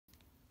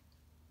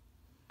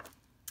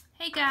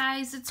Hey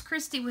guys, it's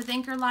Christy with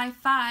Anchor Life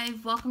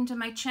 5. Welcome to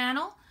my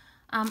channel,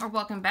 or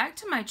welcome back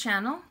to my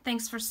channel.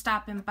 Thanks for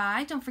stopping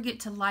by. Don't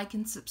forget to like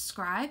and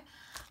subscribe.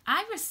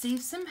 I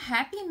received some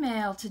happy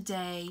mail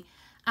today.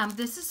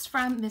 This is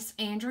from Miss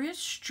Andrea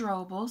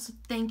Strobel, so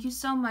thank you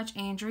so much,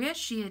 Andrea.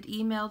 She had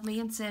emailed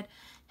me and said,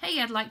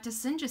 hey, I'd like to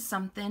send you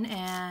something,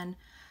 and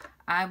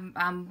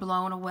I'm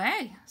blown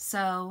away.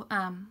 So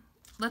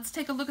let's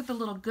take a look at the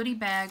little goodie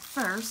bag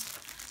first.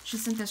 She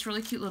sent this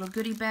really cute little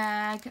goodie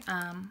bag.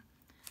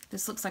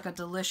 This looks like a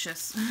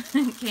delicious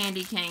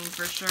candy cane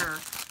for sure.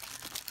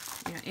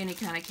 You know, any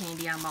kind of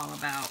candy I'm all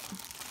about.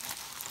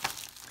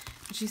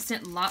 And she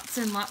sent lots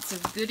and lots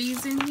of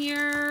goodies in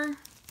here.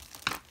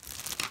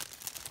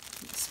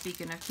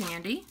 Speaking of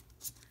candy,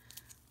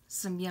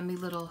 some yummy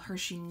little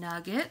Hershey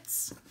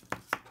Nuggets.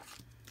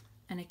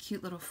 And a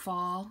cute little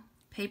fall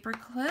paper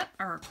clip,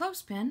 or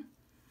clothespin.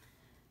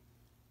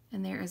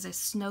 And there is a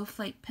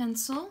snowflake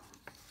pencil.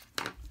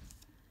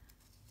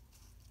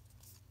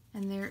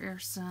 And there are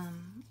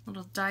some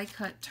little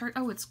die-cut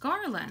oh, it's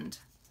garland.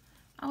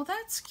 Oh,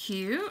 that's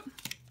cute.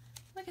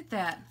 Look at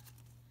that.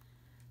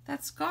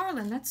 That's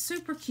garland. That's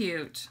super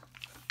cute.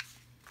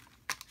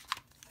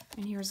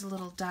 And here's a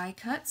little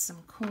die-cut,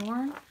 some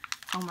corn.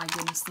 Oh my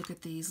goodness, look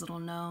at these little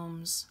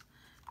gnomes.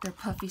 They're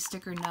puffy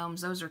sticker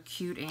gnomes. Those are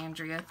cute,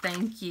 Andrea.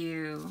 Thank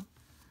you.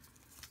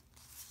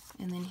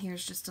 And then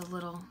here's just a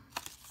little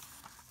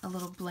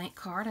blank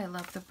card. I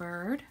love the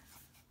bird.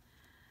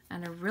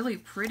 And a really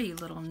pretty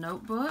little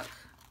notebook.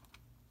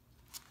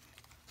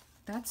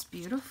 That's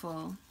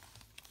beautiful.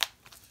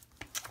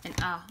 And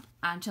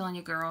I'm telling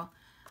you, girl,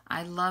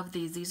 I love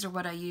these. These are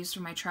what I use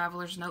for my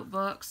traveler's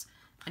notebooks,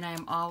 and I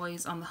am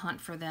always on the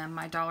hunt for them.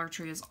 My Dollar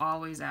Tree is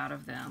always out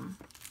of them.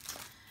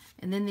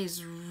 And then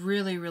these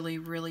really, really,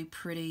 really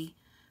pretty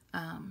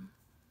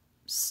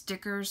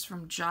stickers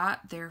from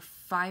Jot. They're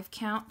 5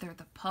 count. They're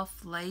the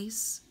puff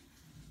lace.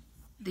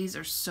 These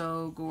are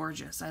so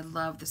gorgeous. I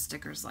love the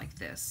stickers like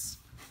this.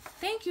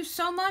 Thank you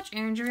so much,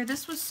 Andrea.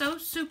 This was so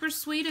super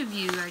sweet of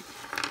you.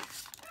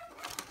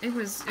 It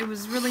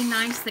was really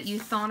nice that you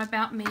thought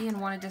about me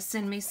and wanted to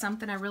send me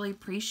something. I really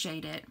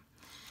appreciate it.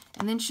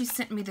 And then she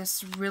sent me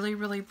this really,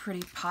 really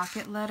pretty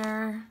pocket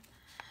letter.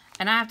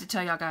 And I have to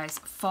tell y'all guys,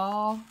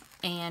 fall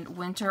and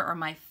winter are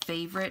my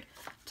favorite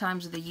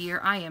times of the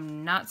year. I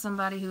am not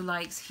somebody who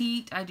likes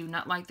heat. I do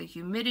not like the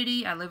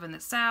humidity. I live in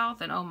the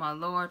South, and oh my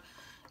Lord,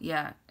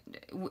 yeah,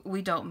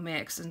 we don't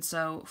mix. And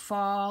so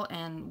fall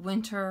and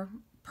winter,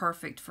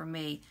 perfect for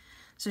me.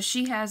 So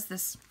she has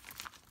this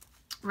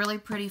really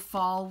pretty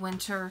fall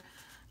winter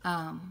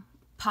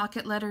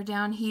pocket letter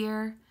down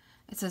here.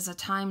 It says a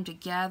time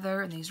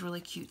together, and these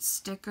really cute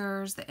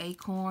stickers, the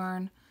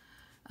acorn.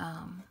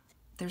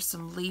 There's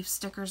some leaf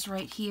stickers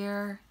right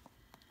here,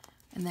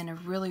 and then a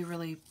really,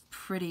 really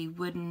pretty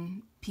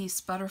wooden piece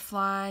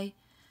butterfly,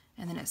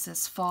 and then it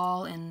says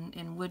fall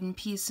in wooden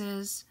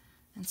pieces,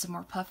 and some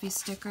more puffy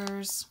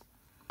stickers.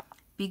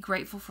 Be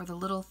grateful for the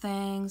little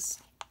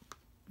things.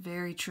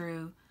 Very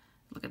true.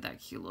 Look at that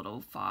cute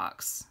little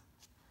fox.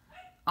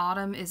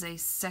 Autumn is a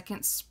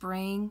second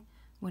spring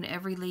when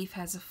every leaf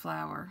has a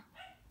flower.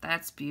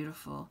 That's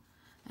beautiful.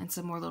 And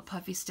some more little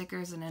puffy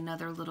stickers and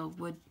another little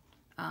wood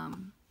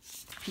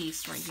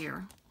piece right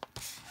here.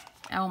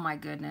 Oh my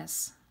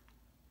goodness.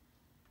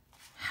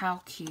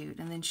 How cute.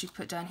 And then she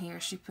put down here,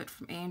 she put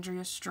from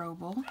Andrea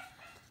Strobel.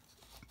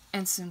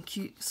 And some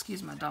cute,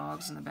 excuse my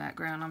dogs in the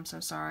background, I'm so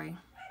sorry.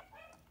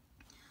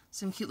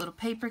 Some cute little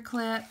paper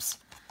clips.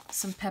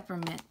 Some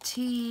peppermint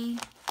tea.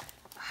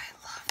 I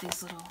love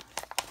these little...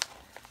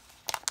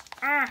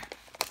 I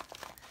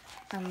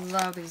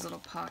love these little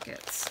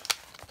pockets.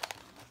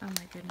 Oh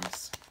my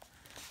goodness.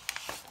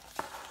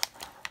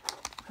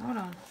 Hold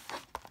on.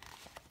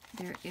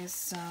 There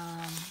is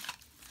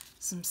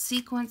some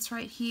sequins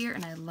right here,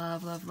 and I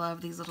love, love,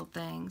 love these little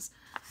things.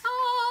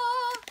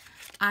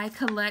 I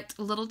collect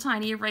little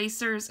tiny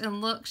erasers, and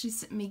look, she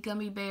sent me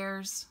gummy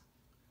bears.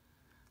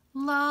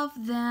 Love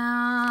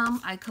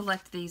them. I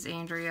collect these,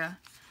 Andrea.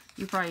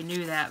 You probably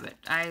knew that, but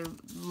I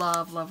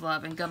love, love,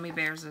 love. And gummy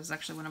bears is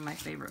actually one of my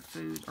favorite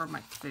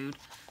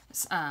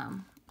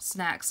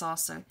snacks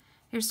also.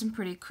 Here's some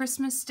pretty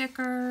Christmas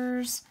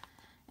stickers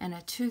and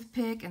a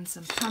toothpick and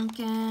some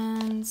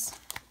pumpkins.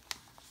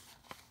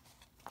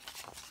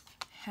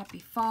 Happy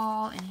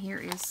fall. And here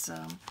is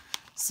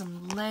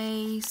some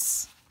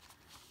lace.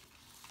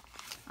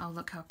 Oh,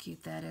 look how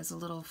cute that is. A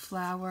little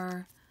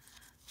flower.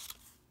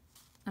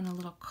 And a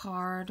little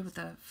card with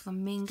a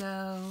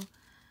flamingo,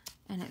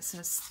 and it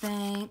says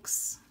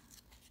thanks.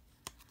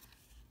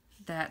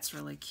 That's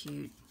really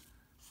cute.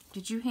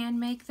 Did you hand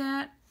make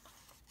that?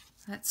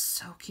 That's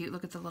so cute.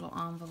 Look at the little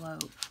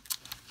envelope.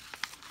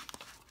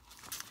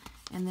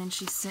 And then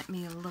she sent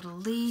me a little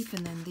leaf,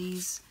 and then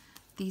these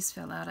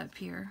fell out up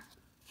here.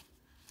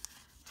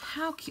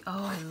 How cute.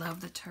 Oh, I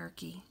love the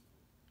turkey.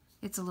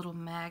 It's a little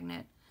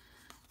magnet.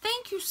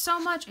 Thank you so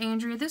much,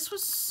 Andrea. This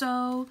was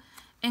so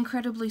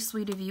incredibly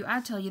sweet of you. I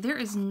tell you, there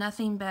is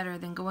nothing better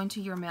than going to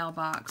your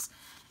mailbox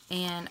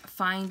and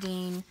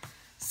finding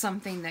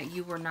something that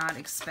you were not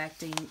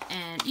expecting.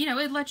 And, you know,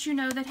 it lets you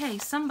know that, hey,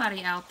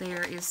 somebody out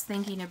there is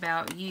thinking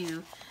about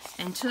you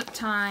and took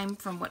time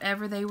from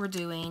whatever they were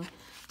doing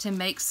to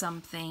make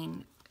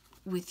something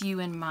with you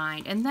in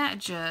mind. And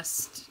that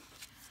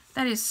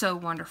is so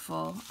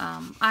wonderful.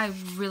 I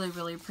really,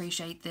 really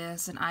appreciate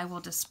this, and I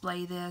will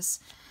display this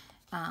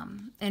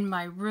in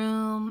my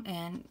room.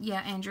 And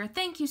yeah, Andrea,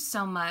 thank you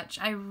so much.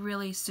 I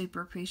really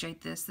super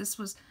appreciate this. This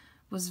was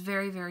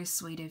very, very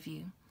sweet of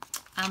you.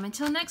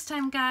 Until next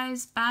time,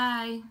 guys.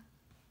 Bye.